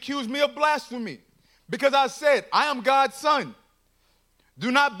do you accuse me of blasphemy? Because I said, I am God's son.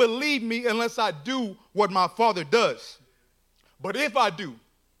 Do not believe me unless I do what my Father does. But if I do,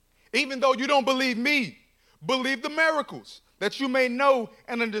 even though you don't believe me, believe the miracles, that you may know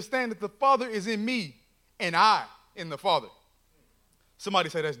and understand that the Father is in me and I in the Father. Somebody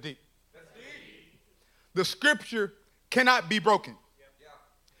say that's deep. That's deep. The scripture cannot be broken.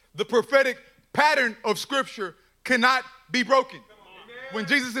 The prophetic pattern of scripture cannot be broken. When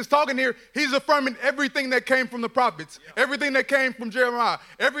Jesus is talking here, he's affirming everything that came from the prophets, everything that came from Jeremiah,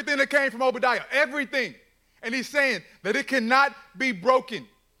 everything that came from Obadiah, everything. And he's saying that it cannot be broken.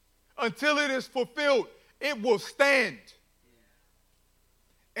 Until it is fulfilled, it will stand.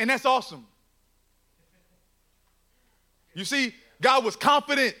 And that's awesome. You see, God was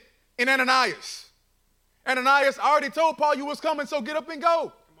confident in Ananias. Ananias, I already told Paul you was coming, so get up and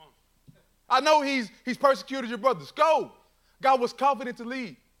go. I know he's persecuted your brothers. Go. God was confident to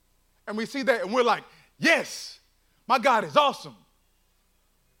lead. And we see that and we're like, yes, my God is awesome.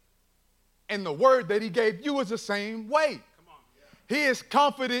 And the word that he gave you is the same way. He is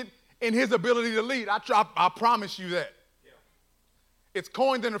confident in his ability to lead. I promise you that. It's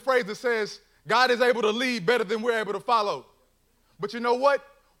coined in a phrase that says, God is able to lead better than we're able to follow. But you know what?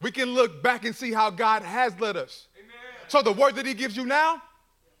 We can look back and see how God has led us. Amen. So the word that he gives you now,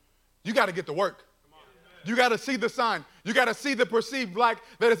 you got to get to work. You got to see the sign. You got to see the perceived like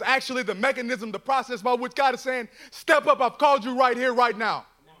that is actually the mechanism, the process by which God is saying, step up, I've called you right here, right now.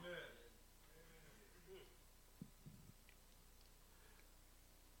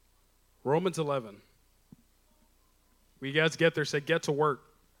 Romans 11. When you guys get there, say, get to work.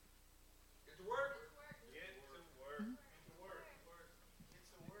 Get to work. Get to work.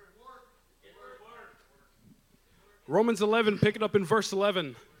 Get to work. Romans 11, pick it up in verse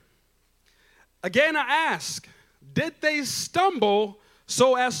 11. Again, I ask, did they stumble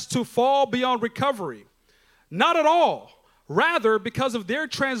so as to fall beyond recovery? Not at all. Rather, because of their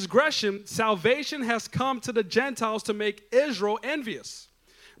transgression, salvation has come to the Gentiles to make Israel envious.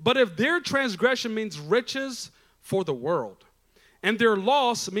 But if their transgression means riches for the world, and their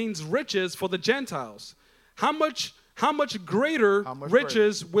loss means riches for the Gentiles, how much greater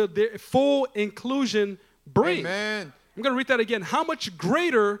riches will their full inclusion bring? Amen. I'm going to read that again. How much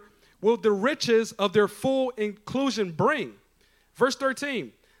greater will the riches of their full inclusion bring? Verse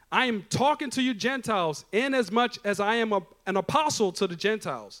 13, I am talking to you Gentiles inasmuch as I am an apostle to the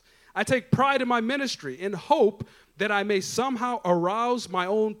Gentiles. I take pride in my ministry in hope that I may somehow arouse my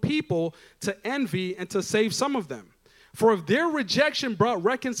own people to envy and to save some of them. For if their rejection brought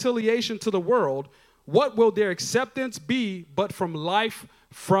reconciliation to the world, what will their acceptance be but from life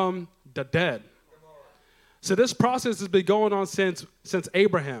from the dead? So this process has been going on since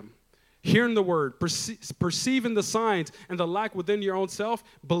Abraham. Hearing the word, perceiving the signs and the lack within your own self,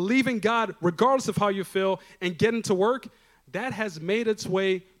 believing God regardless of how you feel, and getting to work, that has made its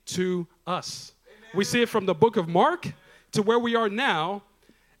way to us. Amen. We see it from the book of Mark to where we are now.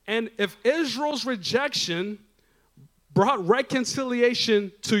 And if Israel's rejection brought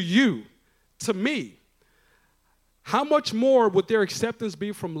reconciliation to you, to me, how much more would their acceptance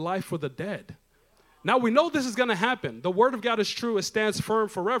be from life for the dead? Now we know this is going to happen. The word of God is true. It stands firm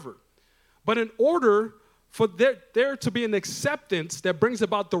forever. But in order for there to be an acceptance that brings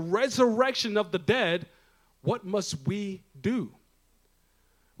about the resurrection of the dead, what must we do?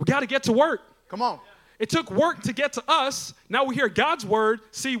 We got to get to work. Come on. It took work to get to us. Now we hear God's word,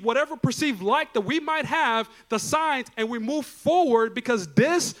 see whatever perceived light that we might have, the signs, and we move forward because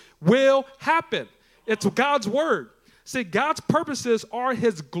this will happen. It's God's word. See, God's purposes are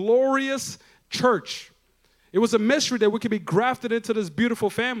his glorious church. It was a mystery that we could be grafted into this beautiful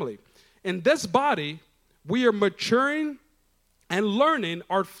family. In this body, we are maturing and learning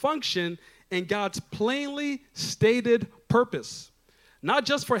our function in God's plainly stated purpose. Not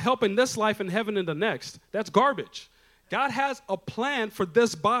just for helping this life and heaven in the next. That's garbage. God has a plan for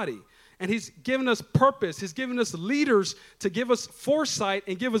this body. And he's given us purpose. He's given us leaders to give us foresight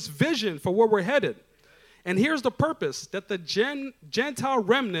and give us vision for where we're headed. And here's the purpose, that the Gentile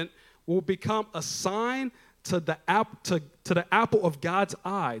remnant will become a sign to the apple of God's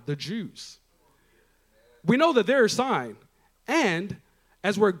eye, the Jews. We know that they're a sign. And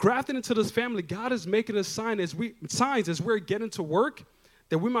as we're grafted into this family, God is making us signs as we're getting to work,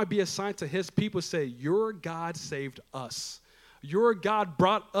 that we might be a sign to his people, say, your God saved us. Your God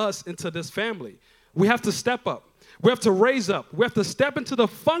brought us into this family. We have to step up. We have to raise up. We have to step into the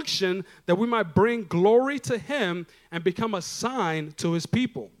function that we might bring glory to him and become a sign to his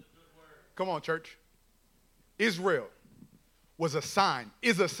people. Come on, church. Israel is a sign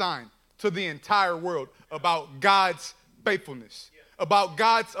to the entire world about God's faithfulness, about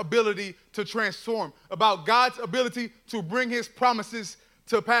God's ability to transform, about God's ability to bring his promises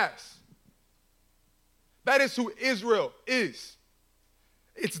to pass. That is who Israel is.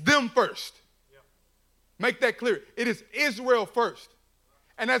 It's them first. Make that clear. It is Israel first.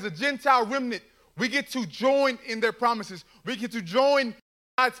 And as a Gentile remnant, we get to join in their promises. We get to join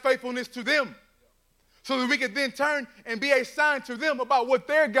God's faithfulness to them, so that we can then turn and be a sign to them about what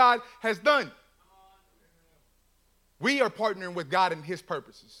their God has done. We are partnering with God in his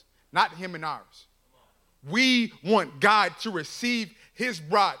purposes, not him and ours. We want God to receive his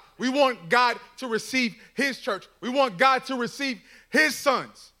bride. We want God to receive his church. We want God to receive his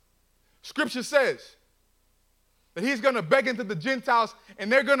sons. Scripture says that he's going to beckon to the Gentiles,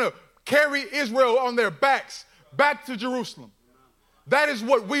 and they're going to carry Israel on their backs back to Jerusalem. That is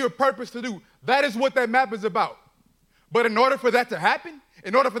what we are purposed to do. That is what that map is about. But in order for that to happen,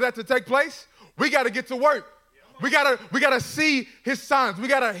 in order for that to take place, we got to get to work. We gotta see his signs. We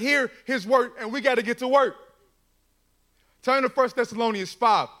got to hear his word, and we got to get to work. Turn to 1 Thessalonians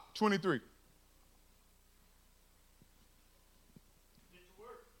 5:23.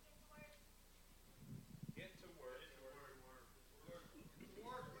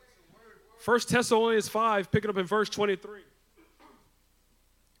 First Thessalonians 5, picking up in verse 23.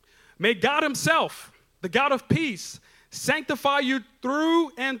 May God himself, the God of peace, sanctify you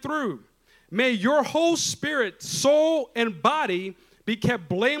through and through. May your whole spirit, soul, and body be kept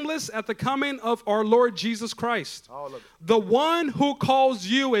blameless at the coming of our Lord Jesus Christ. The one who calls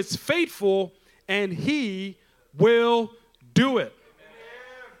you is faithful, and he will do it.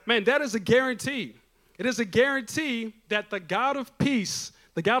 Man, that is a guarantee. It is a guarantee that the God of peace,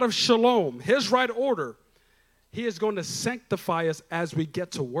 the God of shalom, his right order, he is going to sanctify us as we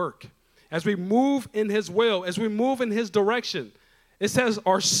get to work, as we move in his will, as we move in his direction. It says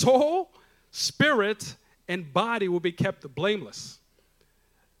our soul, spirit, and body will be kept blameless.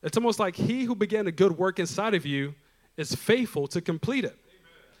 It's almost like he who began a good work inside of you is faithful to complete it.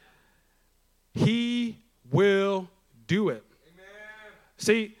 Amen. He will do it. Amen.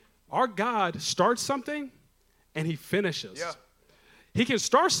 See, our God starts something and he finishes. Yeah. He can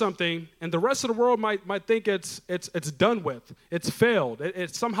start something, and the rest of the world might think it's done with. It's failed.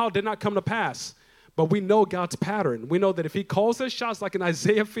 It somehow did not come to pass. But we know God's pattern. We know that if he calls his shots, like in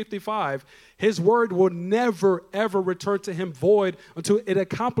Isaiah 55, his word will never, ever return to him void until it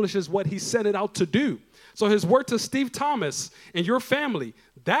accomplishes what he sent it out to do. So his word to Steve Thomas and your family,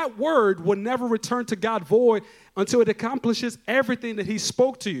 that word will never return to God void until it accomplishes everything that he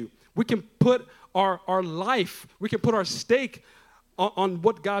spoke to you. We can put our life, we can put our stake on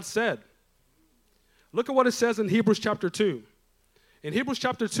what God said. Look at what it says in Hebrews chapter 2. In Hebrews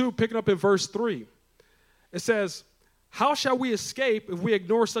chapter 2, picking up in verse 3, it says, how shall we escape if we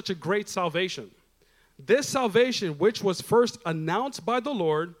ignore such a great salvation? This salvation, which was first announced by the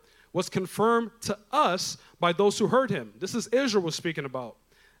Lord, was confirmed to us by those who heard him. This is Israel was speaking about.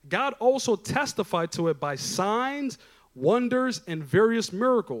 God also testified to it by signs, wonders, and various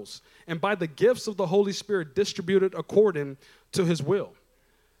miracles, and by the gifts of the Holy Spirit distributed according to his will.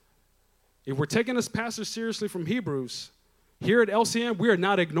 If we're taking this passage seriously from Hebrews, here at LCM, we are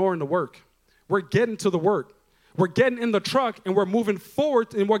not ignoring the work. We're getting to the work. We're getting in the truck, and we're moving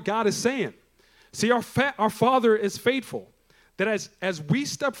forward in what God is saying. See, our Father is faithful. That as we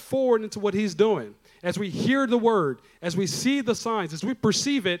step forward into what he's doing, as we hear the word, as we see the signs, as we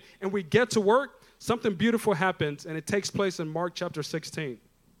perceive it, and we get to work, something beautiful happens, and it takes place in Mark chapter 16.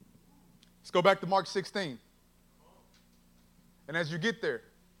 Let's go back to Mark 16. And as you get there,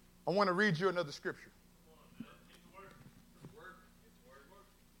 I want to read you another scripture.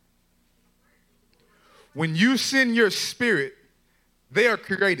 When you send your spirit, they are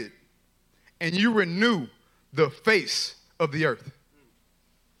created, and you renew the face of the earth.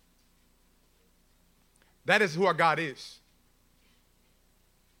 That is who our God is.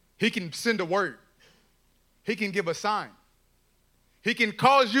 He can send a word. He can give a sign. He can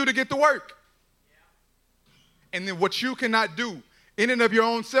cause you to get to work. And then what you cannot do in and of your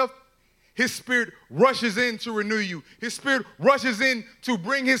own self, his spirit rushes in to renew you. His spirit rushes in to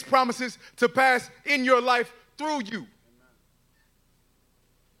bring his promises to pass in your life through you.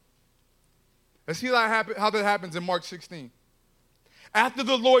 Let's see how that happens in Mark 16. After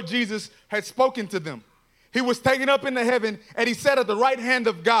the Lord Jesus had spoken to them, he was taken up into heaven, and he sat at the right hand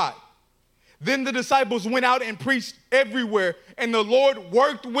of God. Then the disciples went out and preached everywhere, and the Lord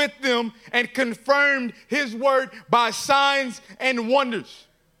worked with them and confirmed his word by signs and wonders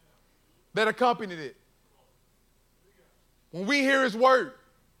that accompanied it. When we hear his word,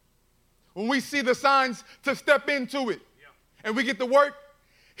 when we see the signs to step into it, and we get to work,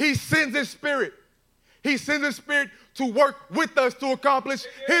 he sends his spirit. He sends his spirit to work with us to accomplish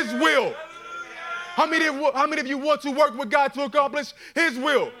his will. How many of you want to work with God to accomplish his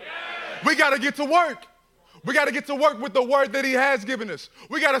will? We got to get to work. We got to get to work with the word that he has given us.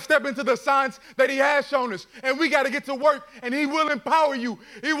 We got to step into the signs that he has shown us. And we got to get to work, and he will empower you.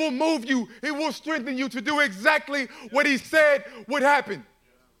 He will move you. He will strengthen you to do exactly what he said would happen.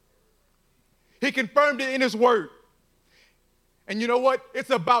 He confirmed it in his word. And you know what?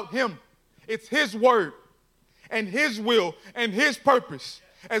 It's about him. It's his word and his will and his purpose.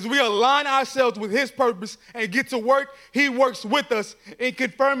 As we align ourselves with his purpose and get to work, he works with us in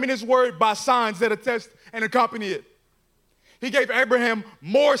confirming his word by signs that attest and accompany it. He gave Abraham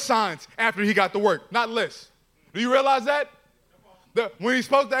more signs after he got to work, not less. Do you realize that? When he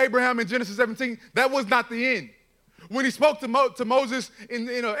spoke to Abraham in Genesis 17, that was not the end. When he spoke to Moses in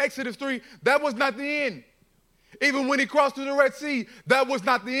Exodus 3, that was not the end. Even when he crossed through the Red Sea, that was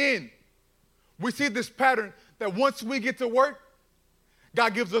not the end. We see this pattern that once we get to work,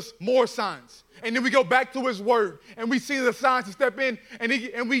 God gives us more signs. And then we go back to his word, and we see the signs to step in,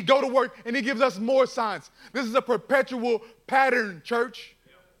 and we go to work, and he gives us more signs. This is a perpetual pattern, church.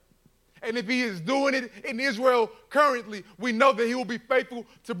 And if he is doing it in Israel currently, we know that he will be faithful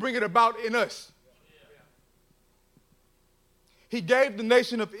to bring it about in us. He gave the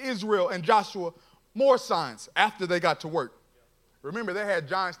nation of Israel and Joshua more signs after they got to work. Remember, they had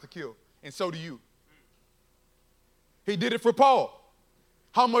giants to kill, and so do you. He did it for Paul.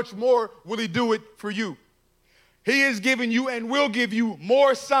 How much more will he do it for you? He has given you and will give you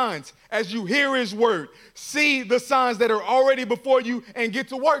more signs as you hear his word. See the signs that are already before you and get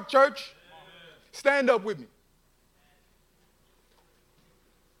to work, church. Stand up with me.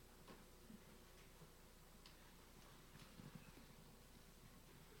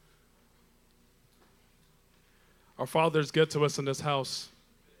 Our Father is good to us in this house,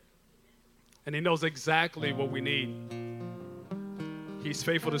 and he knows exactly what we need. He's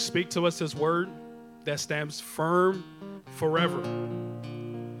faithful to speak to us his word that stands firm forever.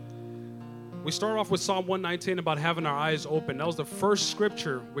 We start off with Psalm 119 about having our eyes open. That was the first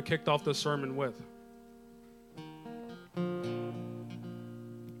scripture we kicked off the sermon with.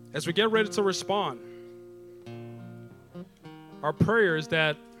 As we get ready to respond, our prayer is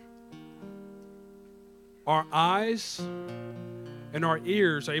that our eyes and our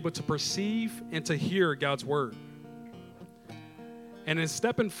ears are able to perceive and to hear God's word. And in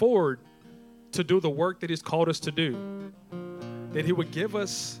stepping forward to do the work that he's called us to do, that he would give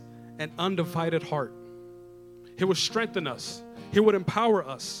us an undivided heart. He would strengthen us. He would empower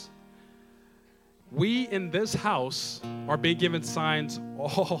us. We in this house are being given signs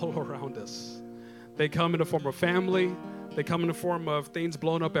all around us. They come in the form of family. They come in the form of things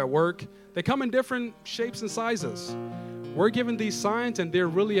blown up at work. They come in different shapes and sizes. We're given these signs, and they're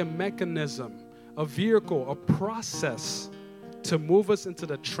really a mechanism, a vehicle, a process to move us into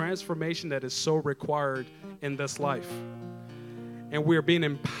the transformation that is so required in this life. And we are being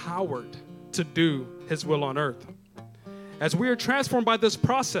empowered to do his will on earth. As we are transformed by this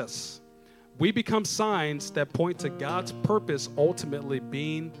process, we become signs that point to God's purpose ultimately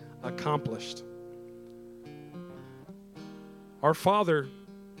being accomplished. Our Father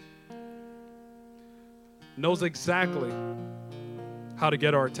knows exactly how to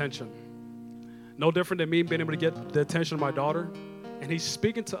get our attention. No different than me being able to get the attention of my daughter. And he's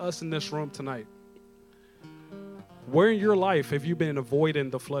speaking to us in this room tonight. Where in your life have you been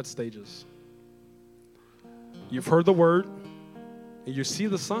avoiding the flood stages? You've heard the word, and you see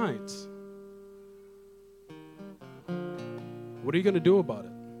the signs. What are you going to do about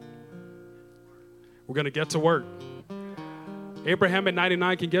it? We're going to get to work. Abraham at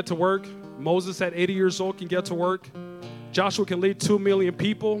 99 can get to work. Moses at 80 years old can get to work. Joshua can lead 2 million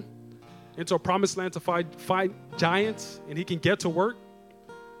people into a promised land to fight giants, and he can get to work.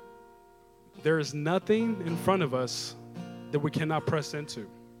 There is nothing in front of us that we cannot press into.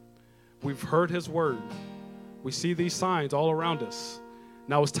 We've heard his word. We see these signs all around us.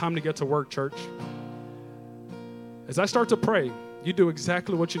 Now it's time to get to work, church. As I start to pray, you do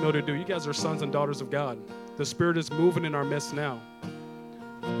exactly what you know to do. You guys are sons and daughters of God. The Spirit is moving in our midst now.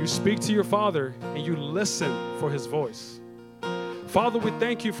 You speak to your Father and you listen for his voice. Father, we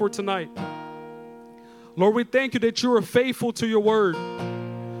thank you for tonight. Lord, we thank you that you are faithful to your word.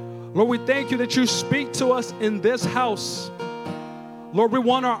 Lord, we thank you that you speak to us in this house. Lord, we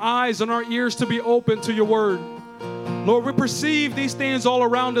want our eyes and our ears to be open to your word. Lord, we perceive these things all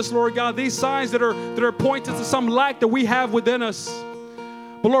around us, Lord God, these signs that are pointing to some lack that we have within us.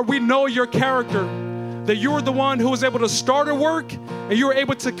 But Lord, we know your character, that you are the one who is able to start a work and you are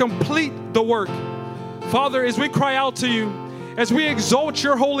able to complete the work. Father, as we cry out to you, as we exalt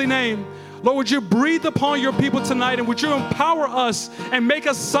your holy name, Lord, would you breathe upon your people tonight, and would you empower us and make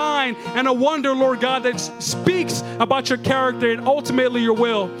a sign and a wonder, Lord God, that speaks about your character and ultimately your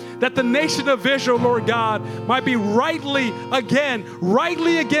will, that the nation of Israel, Lord God, might be rightly again,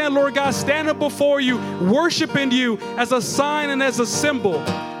 Lord God, standing before you, worshiping you as a sign and as a symbol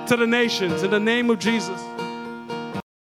to the nations. In the name of Jesus.